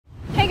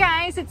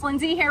guys, it's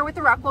Lindsay here with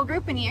the Rockwell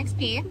Group and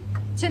EXP.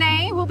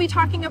 Today we'll be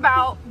talking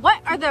about what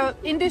are the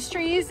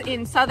industries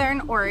in Southern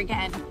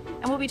Oregon,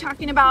 and we'll be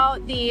talking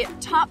about the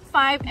top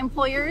 5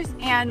 employers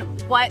and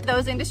what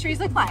those industries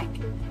look like.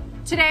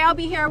 Today I'll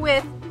be here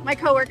with my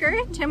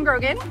coworker Tim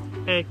Grogan.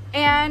 Hey.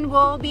 And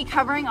we'll be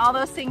covering all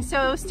those things,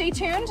 so stay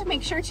tuned.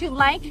 Make sure to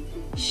like,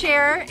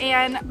 share,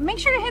 and make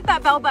sure to hit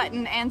that bell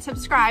button and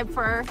subscribe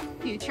for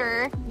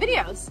future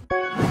videos.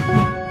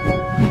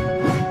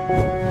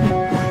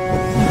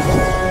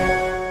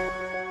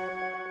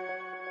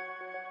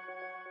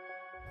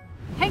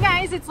 Hey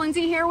guys, it's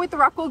Lindsay here with the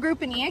Rockwell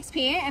Group and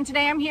EXP, and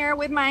today I'm here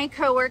with my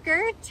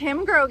coworker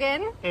Tim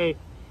Grogan. Hey.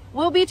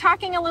 We'll be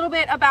talking a little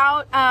bit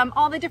about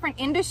all the different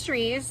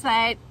industries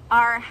that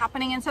are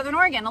happening in Southern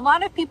Oregon. A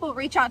lot of people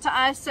reach out to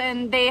us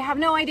and they have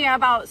no idea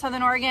about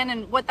Southern Oregon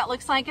and what that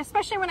looks like,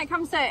 especially when it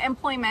comes to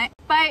employment.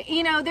 But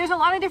you know, there's a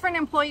lot of different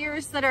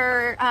employers that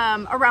are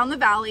around the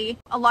valley,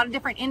 a lot of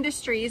different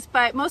industries,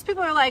 but most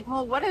people are like,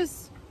 well, what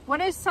does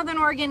Southern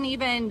Oregon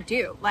even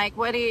do? Like,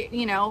 what do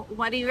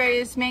you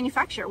guys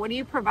manufacture? What do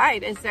you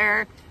provide? Is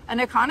there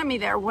an economy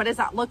there? What does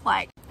that look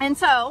like? And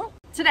so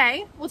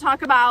today we'll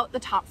talk about the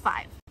top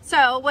 5.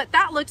 So what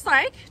that looks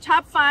like,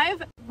 top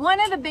 5,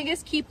 one of the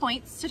biggest key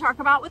points to talk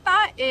about with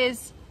that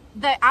is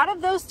that out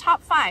of those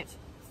top 5,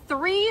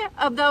 3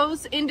 of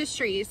those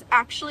industries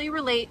actually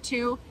relate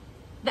to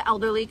the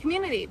elderly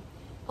community.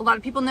 A lot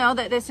of people know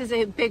that this is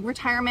a big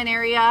retirement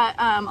area.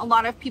 A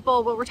lot of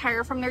people will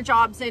retire from their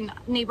jobs in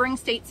neighboring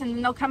states and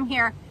then they'll come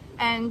here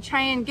and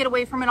try and get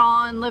away from it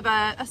all and live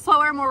a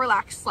slower, more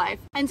relaxed life.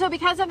 And so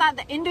because of that,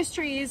 the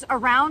industries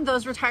around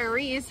those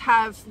retirees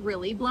have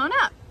really blown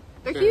up.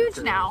 They're Very huge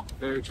true. now.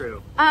 Very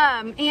true.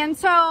 And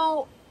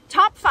so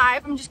top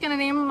 5, I'm just going to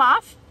name them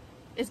off,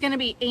 is going to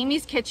be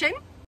Amy's Kitchen,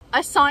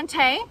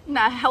 Asante, the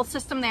health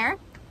system there,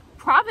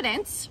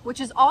 Providence, which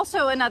is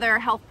also another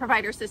health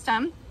provider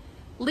system,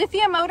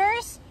 Lithia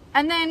Motors,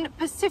 and then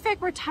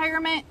Pacific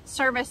Retirement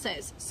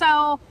Services.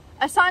 So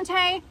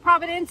Asante,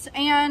 Providence,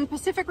 and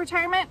Pacific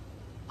Retirement,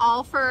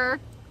 all for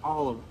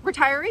All of them.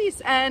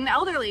 retirees and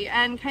elderly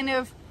and kind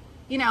of,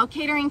 you know,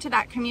 catering to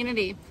that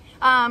community.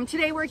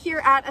 Today we're here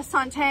at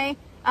Asante.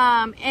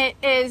 It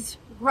is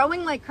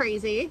growing like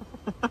crazy.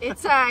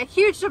 It's a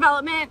huge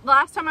development.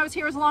 Last time I was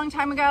here was a long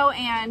time ago,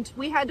 and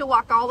we had to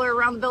walk all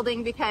around the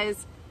building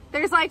because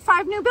there's like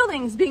 5 new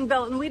buildings being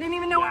built and we didn't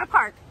even know where to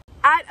park.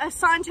 At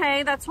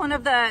Asante, that's one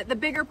of the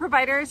bigger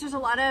providers. There's a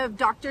lot of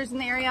doctors in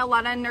the area, a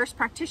lot of nurse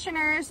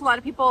practitioners, a lot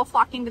of people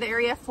flocking to the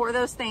area for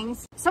those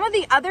things. Some of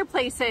the other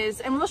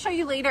places, and we'll show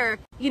you later,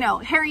 you know,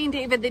 Harry and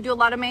David, they do a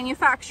lot of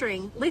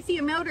manufacturing.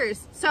 Lithia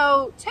Motors.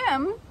 So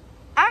Tim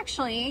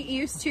actually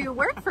used to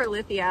work for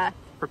Lithia.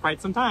 For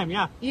quite some time,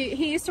 yeah.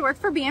 He used to work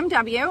for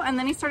BMW, and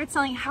then he started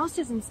selling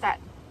houses instead.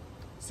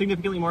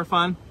 Significantly more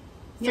fun.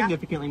 Yeah.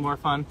 Significantly more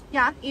fun.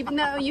 Yeah, even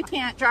though you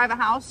can't drive a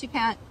house, you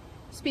can't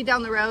speed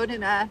down the road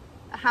in a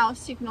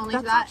house, you can only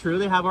That's do that. not true.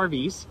 They have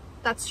RVs.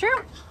 That's true.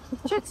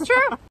 It's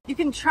true. You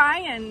can try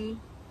and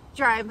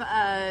drive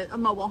a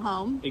mobile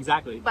home.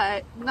 Exactly.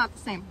 But not the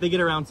same. They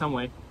get around some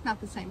way.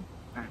 Not the same.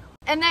 All right.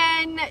 And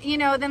then, you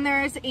know, then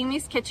there's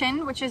Amy's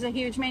Kitchen, which is a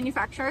huge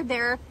manufacturer.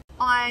 They're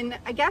on,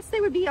 I guess they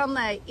would be on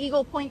the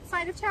Eagle Point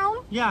side of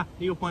town. Yeah,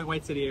 Eagle Point,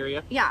 White City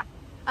area. Yeah.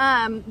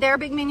 They're a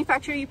big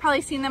manufacturer. You've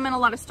probably seen them in a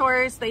lot of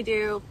stores. They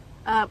do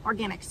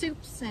organic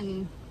soups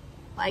and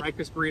like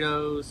Breakfast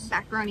burritos.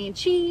 macaroni and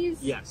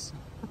cheese. Yes.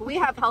 We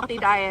have healthy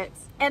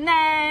diets. And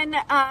then,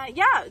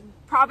 yeah,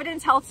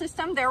 Providence Health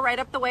System, they're right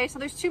up the way. So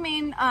there's 2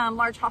 main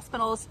large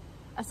hospitals,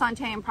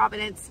 Asante and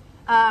Providence.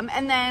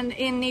 And then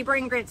in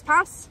neighboring Grants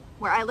Pass,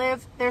 where I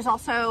live, there's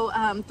also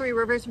 3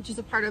 Rivers, which is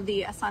a part of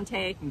the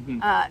Asante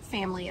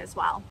family as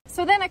well.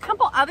 So then a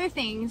couple other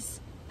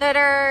things that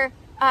are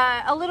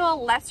a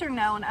little lesser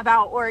known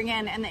about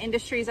Oregon and the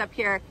industries up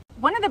here.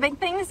 One of the big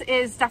things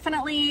is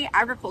definitely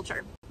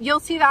agriculture.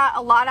 You'll see that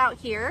a lot out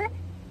here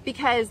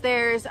because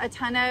there's a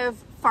ton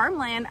of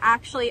farmland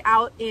actually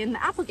out in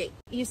the Applegate.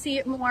 You see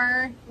it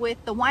more with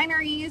the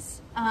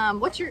wineries.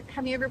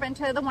 Have you ever been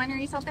to the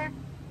wineries out there?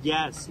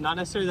 Yes, not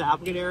necessarily the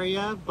Applegate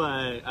area,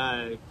 but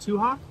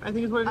Tuhawk, I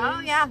think is what it is. Oh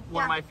yeah.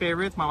 One of my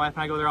favorites. My wife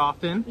and I go there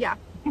often. Yeah.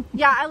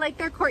 Yeah, I like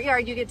their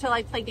courtyard. You get to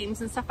like play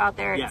games and stuff out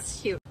there. It's Yes.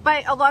 cute.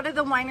 But a lot of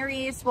the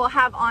wineries will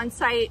have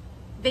on-site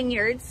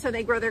vineyards, so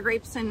they grow their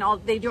grapes and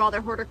they do all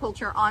their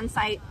horticulture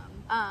on-site,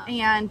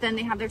 and then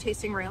they have their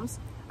tasting rooms.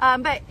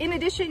 But in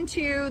addition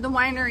to the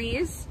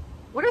wineries,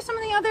 what are some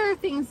of the other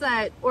things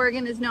that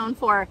Oregon is known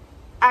for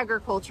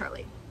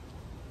agriculturally?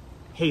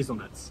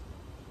 Hazelnuts.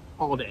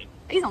 All day.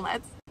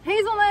 Hazelnuts.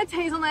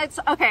 Hazelnuts.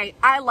 Okay,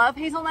 I love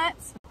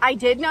hazelnuts. I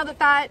did know that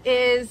that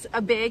is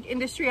a big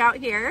industry out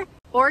here.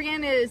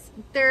 Oregon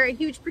they're a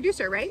huge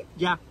producer, right?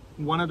 Yeah,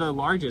 one of the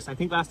largest. I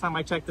think last time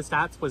I checked the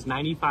stats was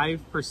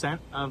 95%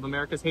 of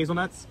America's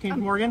hazelnuts came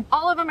from Oregon.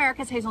 All of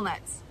America's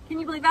hazelnuts. Can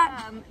you believe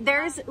that?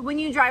 When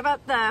you drive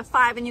up the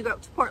 5 and you go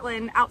up to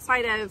Portland,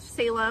 outside of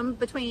Salem,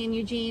 between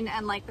Eugene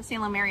and like the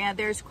Salem area,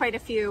 there's quite a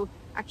few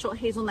actual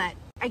hazelnut.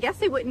 I guess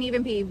they wouldn't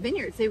even be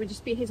vineyards. They would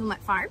just be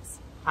hazelnut farms.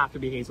 have to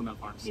be hazelnut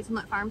farms.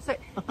 Hazelnut farms. So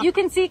you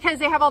can see because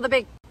they have all the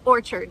big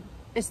orchard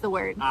is the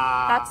word.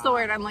 That's the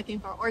word I'm looking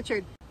for,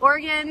 orchard.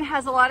 Oregon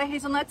has a lot of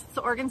hazelnuts. It's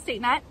the Oregon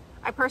State Nut.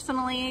 I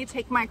personally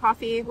take my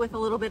coffee with a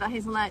little bit of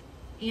hazelnut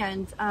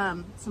and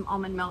some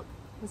almond milk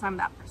because I'm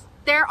that person.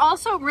 They're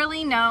also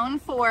really known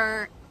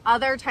for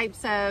other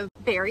types of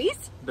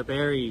berries. The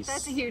berries.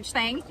 That's a huge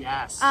thing.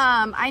 Yes.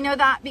 I know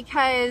that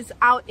because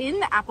out in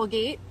the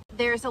Applegate,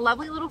 there's a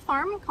lovely little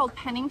farm called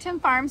Pennington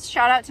Farms.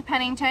 Shout out to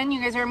Pennington.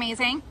 You guys are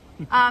amazing.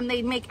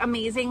 They make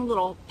amazing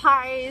little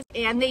pies,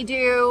 and they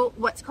do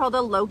what's called a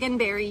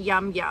loganberry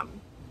yum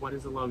yum. What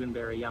is a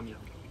loganberry yum yum?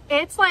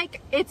 It's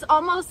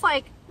almost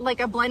like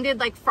a blended,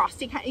 like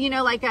frosty kind, you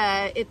know,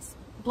 it's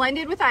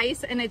blended with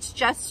ice, and it's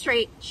just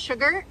straight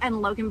sugar and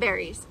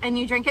loganberries, and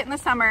you drink it in the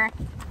summer.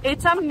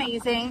 It's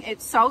amazing.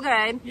 It's so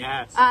good.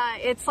 Yes.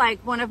 It's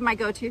like one of my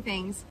go-to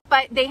things.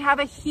 But they have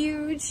a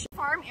huge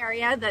farm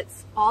area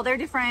that's all their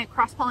different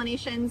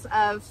cross-pollinations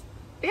of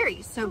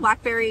berries. So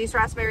blackberries,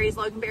 raspberries,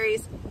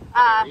 loganberries.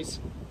 Berries.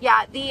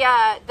 Yeah,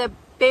 the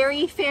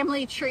berry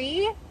family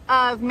tree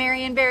of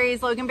marionberries,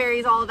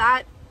 loganberries, all of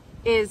that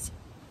is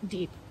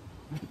deep.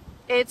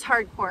 It's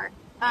hardcore.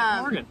 And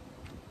from Oregon.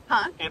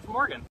 Huh? And from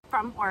Oregon.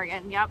 From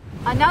Oregon, yep.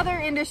 Another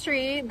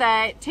industry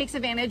that takes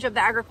advantage of the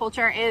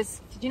agriculture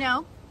is, did you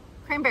know,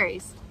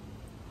 cranberries?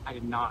 I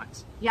did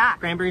not. Yeah.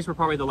 Cranberries were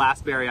probably the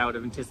last berry I would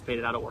have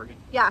anticipated out of Oregon.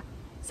 Yeah.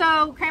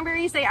 So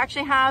cranberries, they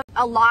actually have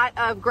a lot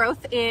of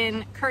growth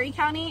in Curry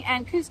County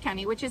and Coos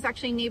County, which is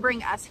actually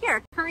neighboring us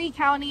here. Curry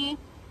County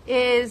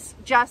is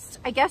just,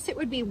 I guess it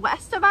would be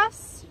west of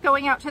us,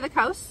 going out to the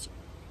coast.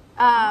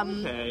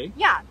 Okay.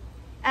 Yeah.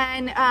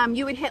 And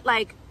you would hit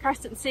like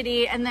Crescent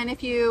City, and then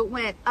if you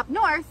went up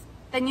north,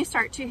 then you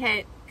start to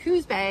hit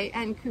Coos Bay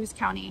and Coos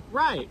County.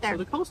 Right. There. So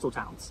the coastal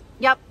towns.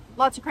 Yep.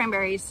 Lots of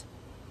cranberries.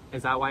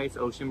 Is that why it's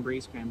ocean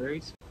breeze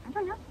cranberries? I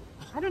don't know.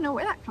 I don't know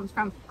where that comes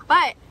from.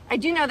 But I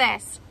do know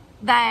this,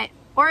 that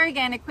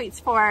Oregon equates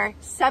for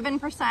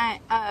 7%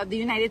 of the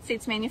United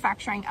States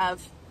manufacturing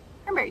of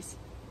cranberries.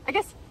 I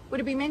guess, would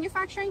it be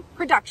manufacturing?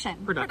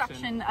 Production.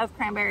 Production of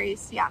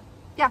cranberries. Yeah.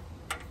 Yeah.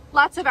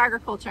 Lots of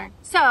agriculture.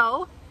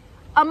 So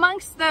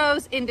amongst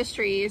those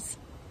industries,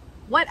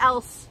 what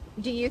else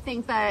do you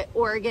think that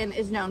Oregon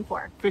is known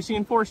for? Fishing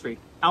and forestry.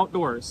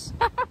 Outdoors.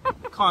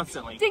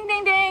 Constantly. Ding,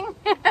 ding, ding.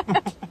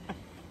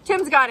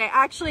 Tim's got it.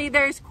 Actually,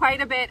 there's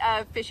quite a bit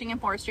of fishing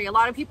and forestry. A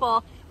lot of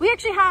people, we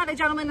actually had a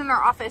gentleman in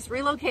our office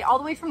relocate all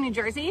the way from New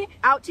Jersey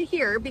out to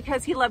here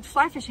because he loved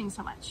fly fishing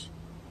so much.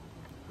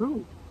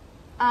 Who?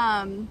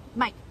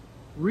 Mike.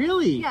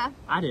 Really? Yeah.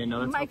 I didn't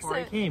know that's Mike's before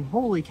I came.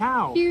 Holy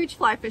cow. Huge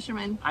fly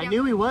fisherman. I Yeah.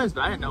 knew he was,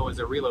 but I didn't know it was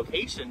a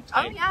relocation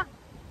type. Oh, yeah.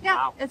 Yeah.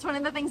 Wow. It's one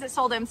of the things that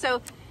sold him.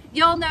 So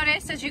you'll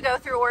notice as you go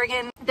through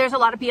Oregon, there's a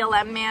lot of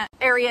BLM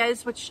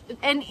areas,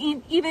 and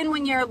even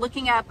when you're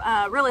looking up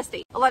real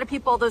estate, a lot of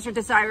people, those are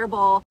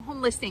desirable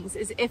home listings,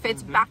 is if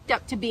it's backed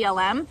up to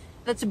BLM.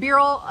 That's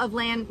Bureau of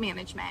Land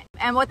Management.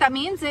 And what that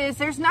means is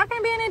there's not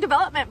going to be any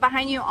development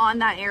behind you on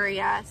that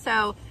area.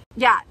 So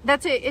yeah,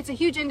 it's a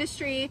huge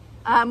industry.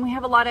 We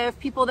have a lot of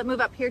people that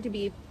move up here to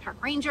be park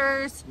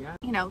rangers, Yeah.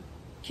 you know,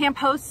 camp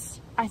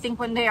hosts. I think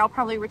one day I'll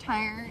probably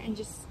retire and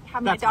just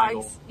have That's my my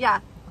dogs. goal. Yeah.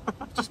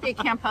 Just be a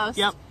camp host.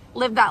 Yep.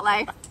 Live that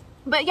life.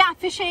 But yeah,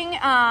 fishing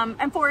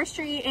and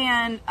forestry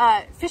and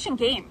fish and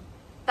game.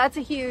 That's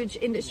a huge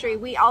industry.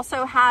 We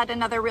also had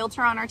another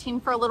realtor on our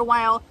team for a little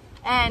while,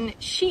 and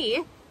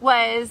she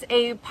was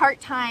a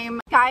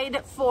part-time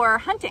guide for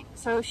hunting.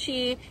 So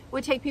she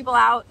would take people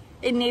out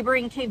in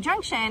neighboring Cave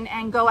Junction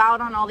and go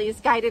out on all these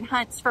guided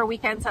hunts for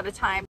weekends at a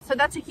time. So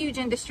that's a huge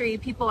industry.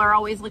 People are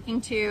always looking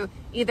to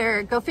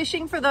either go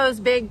fishing for those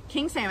big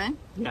king salmon.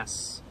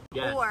 Yes.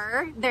 Yes.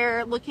 Or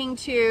they're looking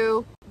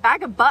to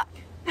bag a buck.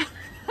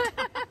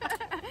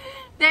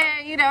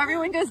 You know,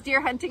 everyone goes deer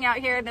hunting out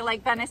here. They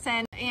like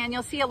venison, and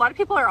you'll see a lot of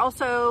people are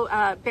also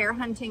bear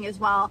hunting as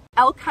well.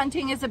 Elk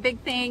hunting is a big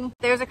thing.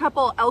 There's a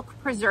couple elk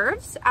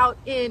preserves out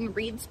in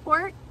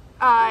Reedsport.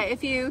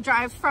 If you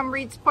drive from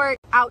Reedsport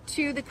out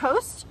to the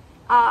coast,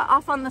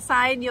 off on the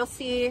side, you'll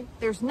see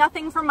there's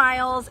nothing for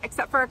miles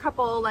except for a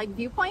couple like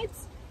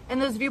viewpoints.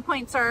 And those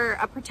viewpoints are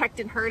a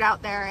protected herd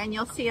out there, and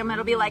you'll see them.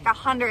 It'll be like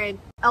 100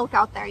 elk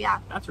out there. Yeah.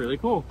 That's really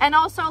cool. And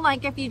also,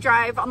 like, if you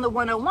drive on the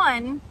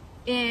 101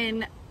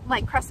 in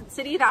like Crescent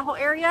City, that whole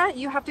area,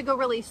 you have to go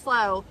really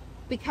slow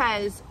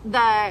because the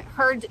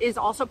herd is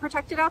also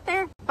protected out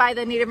there by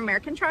the Native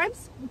American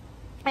tribes.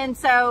 And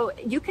so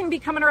you can be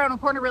coming around a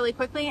corner really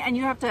quickly, and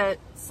you have to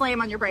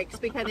slam on your brakes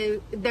because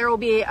there will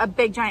be a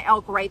big giant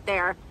elk right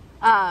there.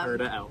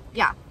 Herd of elk.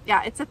 Yeah,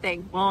 it's a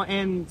thing. Well,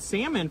 and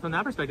salmon, from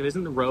that perspective,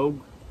 isn't the Rogue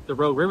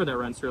River that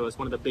runs through is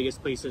one of the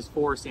biggest places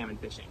for salmon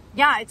fishing.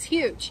 Yeah, it's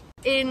huge.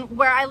 In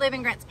where I live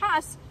in Grants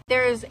Pass,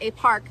 there's a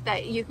park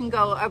that you can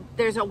go,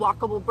 there's a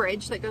walkable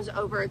bridge that goes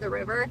over the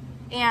river,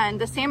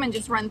 and the salmon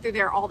just run through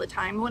there all the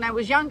time. When I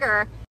was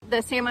younger,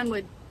 the salmon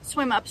would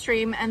swim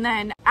upstream, and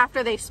then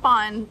after they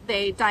spawn,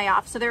 they die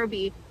off. So there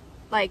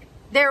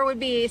would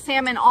be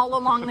salmon all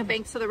along the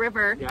banks of the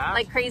river,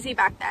 like crazy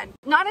back then.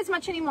 Not as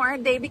much anymore.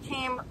 They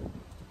became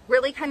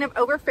really kind of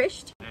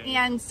overfished.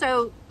 And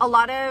so a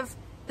lot of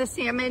the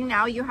salmon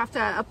now, you have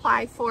to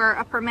apply for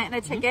a permit and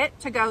a ticket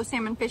to go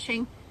salmon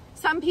fishing.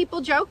 Some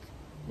people joke,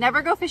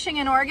 never go fishing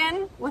in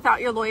Oregon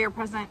without your lawyer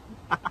present.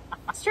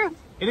 It's true.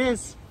 It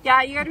is.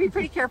 Yeah, you got to be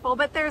pretty careful,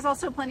 but there's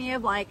also plenty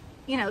of like,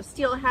 you know,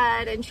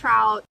 steelhead and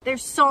trout.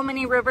 There's so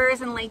many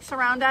rivers and lakes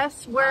around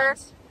us.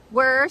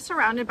 We're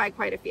surrounded by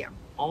quite a few.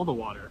 All the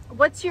water.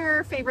 What's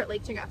your favorite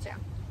lake to go to?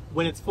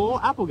 When it's full,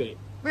 Applegate.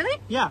 Really?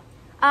 Yeah.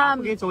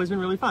 Applegate's always been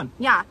really fun.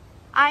 Yeah.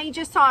 I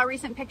just saw a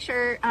recent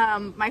picture.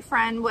 My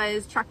friend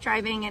was truck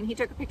driving and he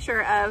took a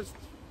picture of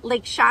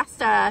Lake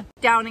Shasta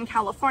down in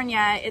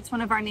California. It's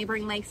one of our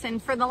neighboring lakes.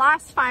 And for the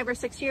last 5 or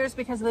 6 years,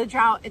 because of the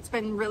drought, it's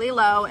been really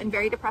low and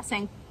very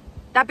depressing.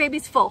 That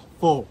baby's full.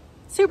 Full.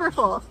 Super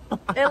full.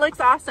 It looks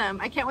awesome.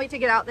 I can't wait to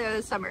get out there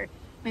this summer.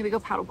 Maybe go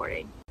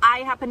paddleboarding. I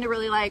happen to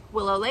really like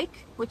Willow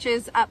Lake, which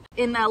is up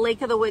in the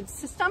Lake of the Woods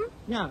system.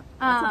 Yeah.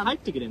 That's a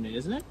hike to get in it,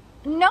 isn't it?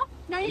 No,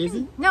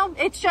 no,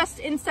 it's just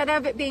instead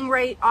of it being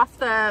right off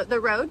the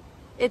road,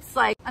 it's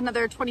like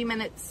another 20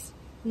 minutes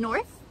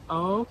north.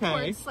 Oh, okay.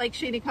 Towards like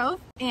Shady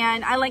Cove.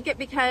 And I like it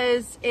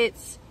because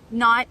it's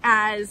not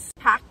as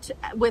packed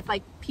with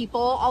like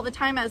people all the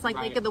time as like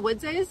Lake of the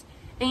Woods is.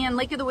 And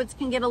Lake of the Woods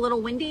can get a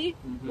little windy,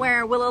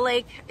 where Willow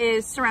Lake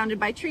is surrounded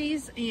by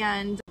trees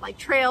and like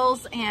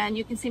trails, and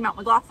you can see Mount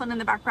McLaughlin in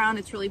the background.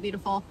 It's really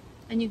beautiful,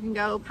 and you can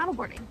go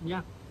paddleboarding.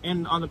 Yeah,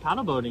 and on the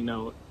paddleboarding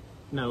note,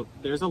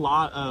 there's a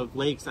lot of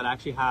lakes that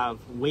actually have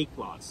wake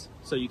laws,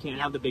 so you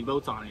can't have the big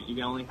boats on it. You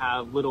can only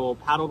have little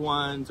paddled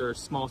ones or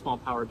small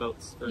power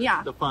boats for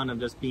the fun of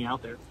just being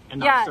out there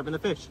and not disturbing the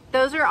fish.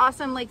 Those are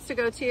awesome lakes to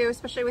go to,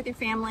 especially with your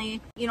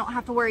family. You don't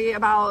have to worry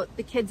about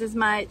the kids as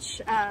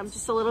much,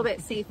 just a little bit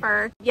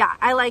safer. Yeah,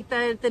 I like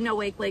the no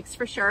wake lakes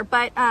for sure,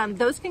 but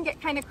those can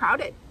get kind of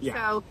crowded.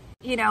 So,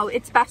 you know,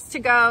 it's best to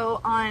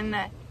go on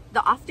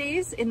the off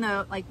days, in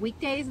the like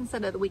weekdays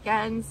instead of the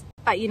weekends.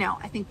 But, you know,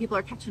 I think people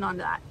are catching on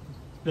to that.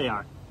 They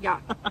are. Yeah.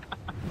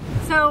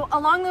 So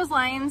along those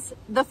lines,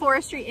 the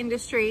forestry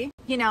industry,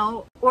 you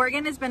know,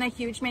 Oregon has been a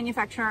huge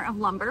manufacturer of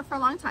lumber for a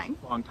long time.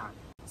 Long time.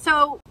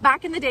 So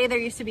back in the day, there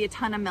used to be a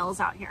ton of mills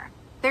out here.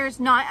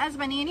 There's not as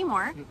many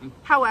anymore.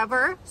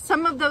 However,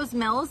 some of those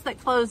mills that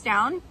closed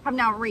down have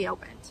now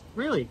reopened.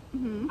 Really?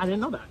 I didn't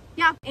know that.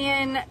 Yeah.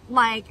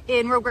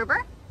 In Rogue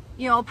River,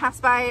 you'll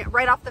pass by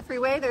right off the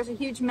freeway. There's a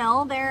huge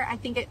mill there. I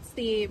think it's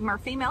the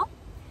Murphy Mill.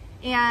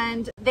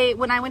 And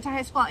when I went to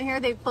high school out here,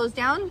 they closed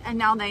down, and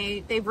now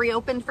they've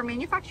reopened for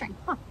manufacturing.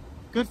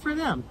 Good for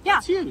them. Yeah.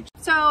 That's huge.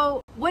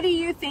 So what do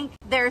you think?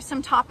 There's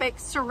some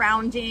topics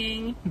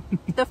surrounding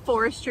the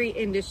forestry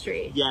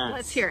industry. Yes.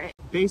 Let's hear it.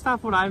 Based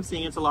off what I'm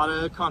seeing, it's a lot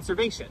of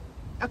conservation.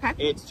 Okay.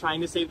 It's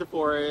trying to save the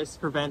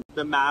forest, prevent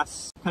the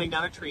mass cutting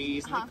down of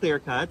trees and the clear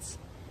cuts.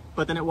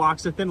 But then it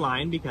walks a thin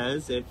line,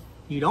 because if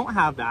you don't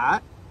have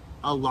that,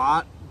 a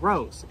lot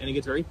grows and it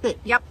gets very thick.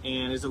 Yep.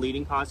 And is a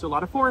leading cause to a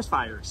lot of forest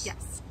fires.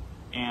 Yes.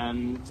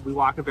 And we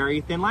walk a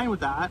very thin line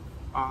with that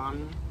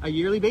on a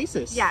yearly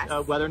basis. Yes.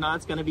 Whether or not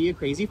it's going to be a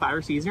crazy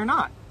fire season or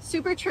not.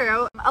 Super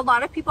true. A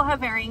lot of people have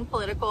varying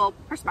political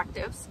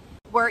perspectives.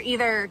 We're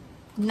either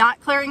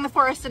not clearing the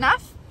forest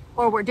enough,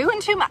 or we're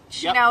doing too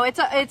much. Yep. You know,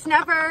 it's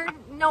never,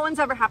 no one's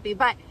ever happy.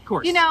 But, of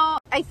course, you know,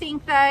 I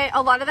think that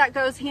a lot of that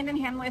goes hand in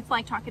hand with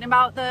like talking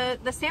about the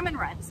salmon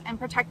runs and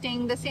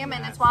protecting the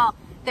salmon as well.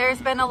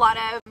 There's been a lot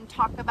of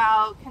talk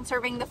about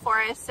conserving the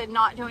forests and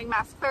not doing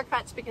mass clear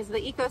cuts because of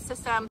the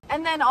ecosystem.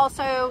 And then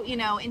also, you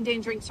know,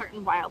 endangering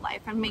certain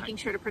wildlife and making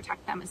sure to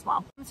protect them as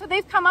well. So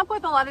they've come up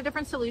with a lot of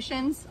different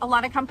solutions. A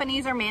lot of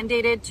companies are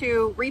mandated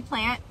to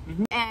replant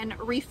and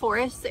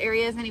reforest the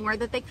areas anywhere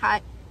that they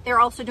cut. They're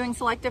also doing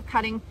selective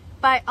cutting.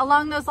 But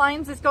along those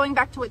lines is going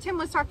back to what Tim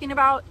was talking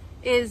about,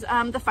 is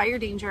the fire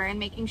danger and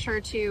making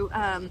sure to,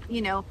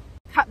 you know,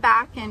 cut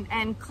back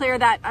and clear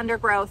that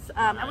undergrowth.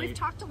 And we've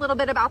talked a little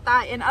bit about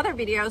that in other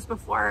videos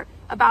before,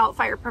 about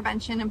fire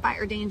prevention and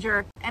fire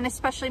danger, and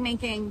especially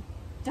making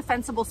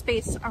defensible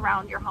space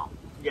around your home.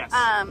 Yes.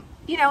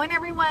 You know, and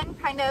everyone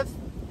kind of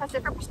has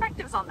different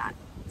perspectives on that.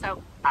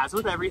 So, as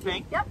with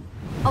everything. Yep.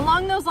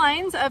 Along those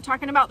lines of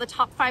talking about the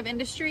top 5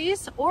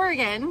 industries,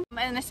 Oregon,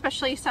 and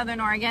especially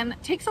Southern Oregon,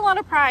 takes a lot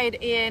of pride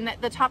in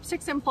the top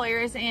 6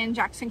 employers in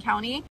Jackson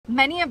County.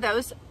 Many of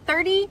those,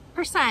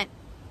 30%,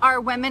 are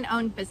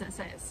women-owned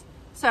businesses.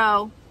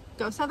 So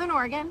go Southern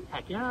Oregon.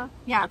 Heck yeah.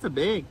 Yeah. That's a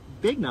big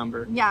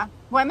number. Yeah.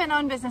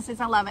 Women-owned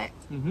businesses. I love it.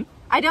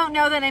 I don't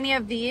know that any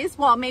of these,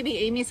 well, maybe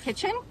Amy's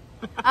Kitchen.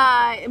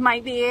 It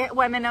might be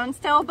women-owned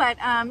still, but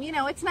you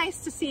know, it's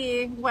nice to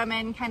see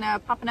women kind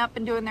of popping up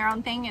and doing their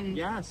own thing and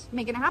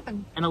making it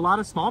happen. And a lot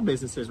of small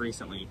businesses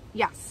recently.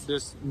 Yes.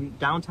 Just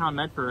downtown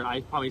Medford,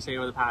 I'd probably say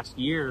over the past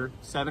year,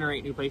 7 or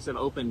 8 new places have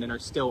opened and are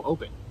still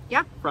open.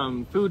 Yeah.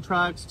 From food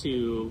trucks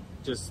to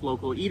just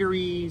local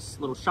eateries,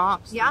 little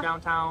shops in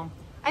downtown.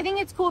 I think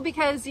it's cool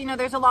because, you know,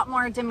 there's a lot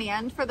more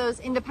demand for those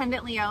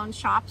independently owned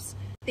shops,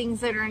 things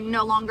that are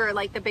no longer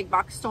like the big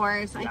box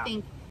stores. I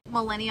think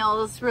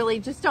millennials really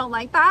just don't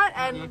like that,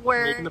 and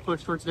we're making the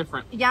push towards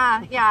different.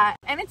 Yeah.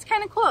 And it's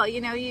kind of cool.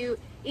 You know,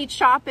 each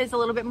shop is a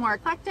little bit more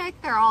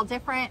eclectic. They're all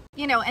different,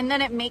 you know, and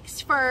then it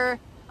makes for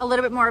a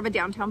little bit more of a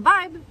downtown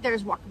vibe.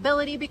 There's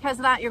walkability because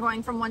of that. You're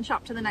going from one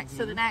shop to the next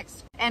to the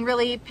next, and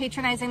really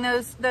patronizing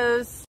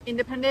those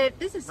independent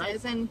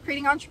businesses and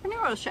creating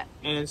entrepreneurship.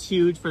 And it's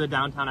huge for the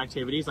downtown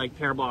activities like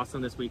Pear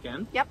Blossom this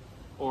weekend. Yep.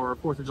 Or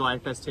 4th of July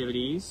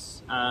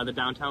festivities, the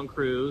downtown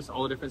cruise,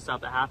 all the different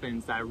stuff that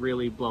happens that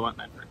really blow up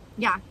Medford.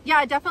 Yeah,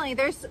 yeah, definitely.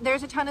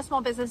 There's a ton of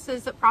small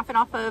businesses that profit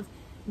off of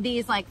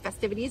these like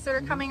festivities that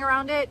are coming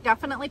around it.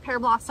 Definitely Pear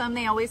Blossom.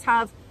 They always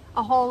have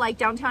a whole like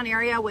downtown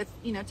area with,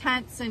 you know,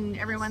 tents, and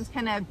everyone's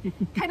kind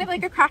of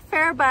like a craft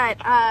fair, but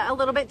a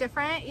little bit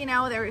different. You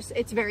know,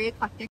 it's very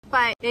eclectic,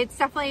 but it's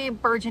definitely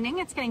burgeoning.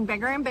 It's getting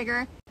bigger and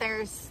bigger.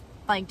 There's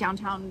like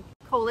downtown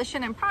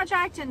coalition and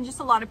project, and just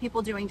a lot of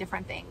people doing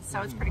different things,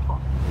 so it's pretty cool.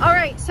 All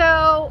right,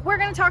 so we're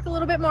going to talk a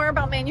little bit more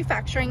about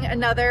manufacturing,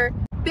 another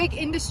big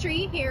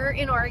industry here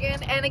in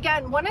Oregon. And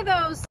again, one of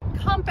those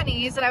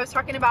companies that I was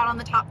talking about on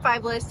the top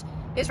 5 list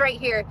is right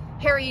here,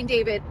 Harry &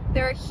 David.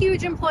 They're a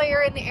huge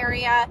employer in the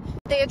area.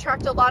 They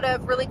attract a lot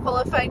of really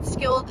qualified,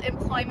 skilled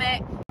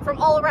employment from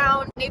all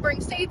around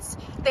neighboring states.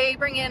 They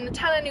bring in a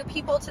ton of new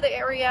people to the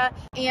area,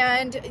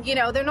 and you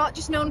know, they're not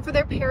just known for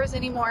their pears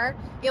anymore.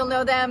 You'll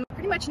know them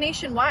pretty much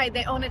nationwide.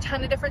 They own a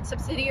ton of different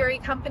subsidiary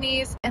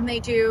companies, and they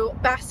do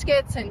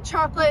baskets and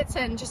chocolates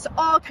and just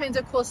all kinds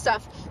of cool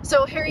stuff.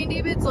 So Harry &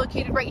 David's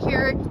located right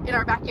here in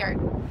our backyard.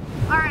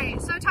 All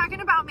right, so talking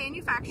about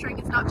manufacturing,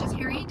 it's not just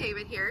Harry &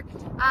 David here.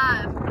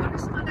 What are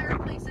some other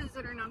places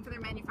that are known for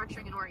their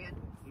manufacturing in Oregon?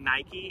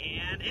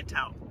 Nike and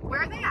Intel.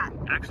 Where are they at?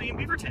 Actually in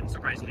Beaverton,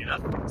 surprisingly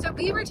enough. So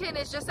Beaverton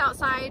is just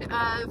outside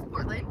of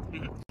Portland.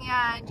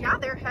 And yeah,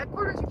 their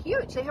headquarters are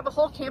huge. They have a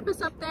whole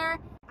campus up there.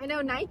 I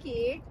know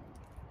Nike,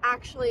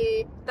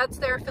 actually, that's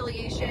their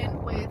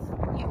affiliation with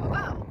U of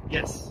O.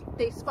 Yes.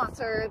 They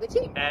sponsor the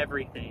team.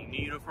 Everything.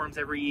 New uniforms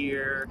every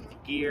year,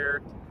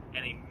 gear,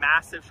 and a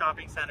massive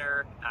shopping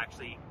center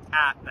actually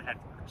at the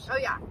headquarters. Oh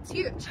yeah, it's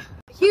huge.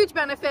 Huge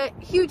benefit,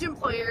 huge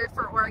employer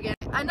for Oregon.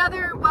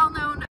 Another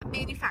well-known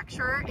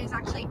manufacturer is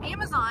actually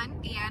Amazon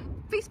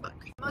and Facebook.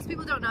 Most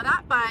people don't know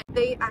that, but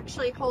they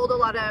actually hold a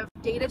lot of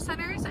data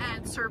centers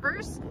and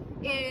servers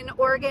in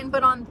Oregon,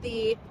 but on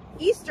the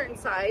eastern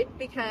side,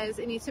 because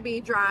it needs to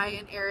be dry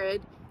and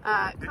arid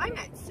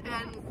climates.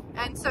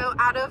 And so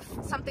out of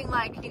something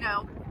like, you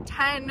know,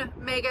 10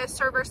 mega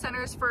server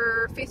centers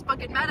for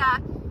Facebook and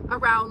Meta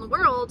around the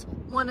world,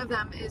 one of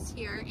them is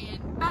here in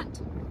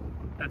Bend.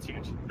 That's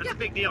huge. That's a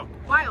big deal.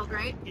 Wild,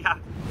 right? Yeah.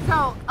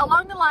 So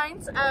along the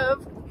lines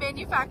of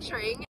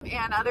manufacturing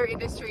and other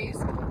industries,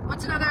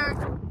 what's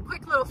another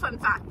quick little fun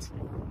fact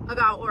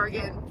about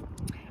Oregon?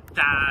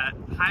 That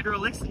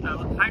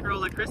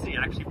hydroelectricity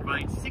actually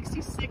provides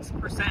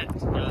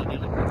 66% of the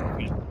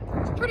electricity.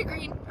 It's pretty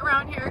green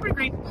around here. Pretty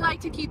green. We like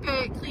to keep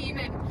it clean,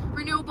 and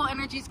renewable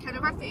energy is kind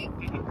of our thing.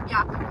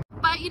 Yeah.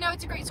 But you know,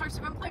 it's a great source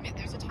of employment.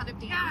 There's a ton of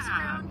dams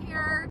around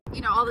here.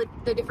 You know, all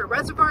the different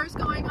reservoirs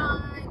going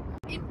on.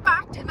 In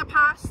fact, in the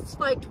past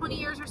like 20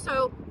 years or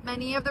so,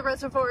 many of the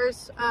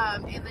reservoirs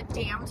and the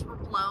dams were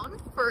blown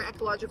for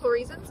ecological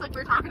reasons, like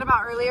we were talking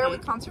about earlier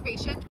with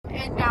conservation.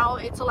 And now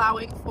it's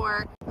allowing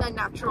for the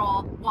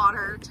natural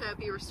water to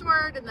be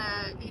restored and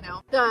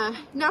the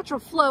natural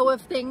flow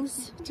of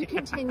things to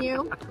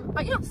continue.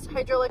 But yes,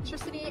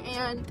 hydroelectricity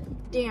and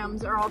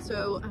dams are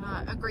also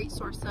a great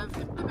source of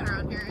employment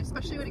around here,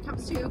 especially when it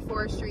comes to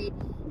forestry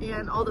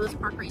and all those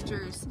park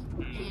rangers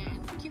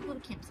and cute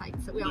little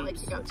campsites that we all like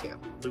to go to.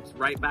 Loops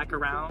right back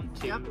around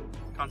to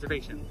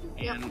conservation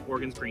and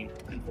Oregon's green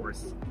and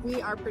forests.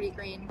 We are pretty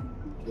green.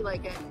 We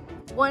like it.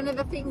 One of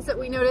the things that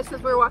we noticed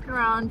as we were walking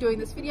around doing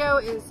this video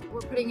is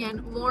we're putting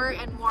in more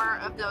and more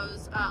of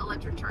those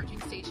electric charging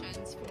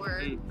stations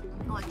for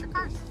electric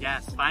cars.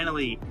 Yes,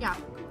 finally. Yeah,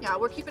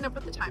 we're keeping up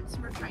with the times.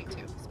 We're trying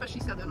to,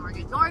 especially Southern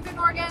Oregon. Northern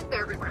Oregon,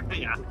 they're everywhere.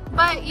 Yeah.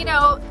 But, you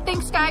know,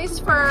 thanks guys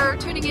for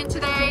tuning in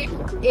today.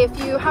 If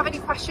you have any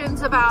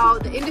questions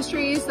about the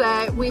industries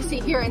that we see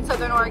here in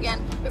Southern Oregon,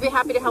 we'd be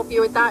happy to help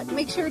you with that.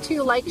 Make sure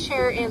to like,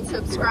 share, and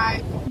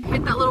subscribe.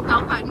 Hit that little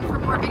bell button for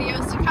more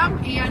videos to come.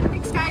 And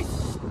thanks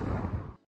guys.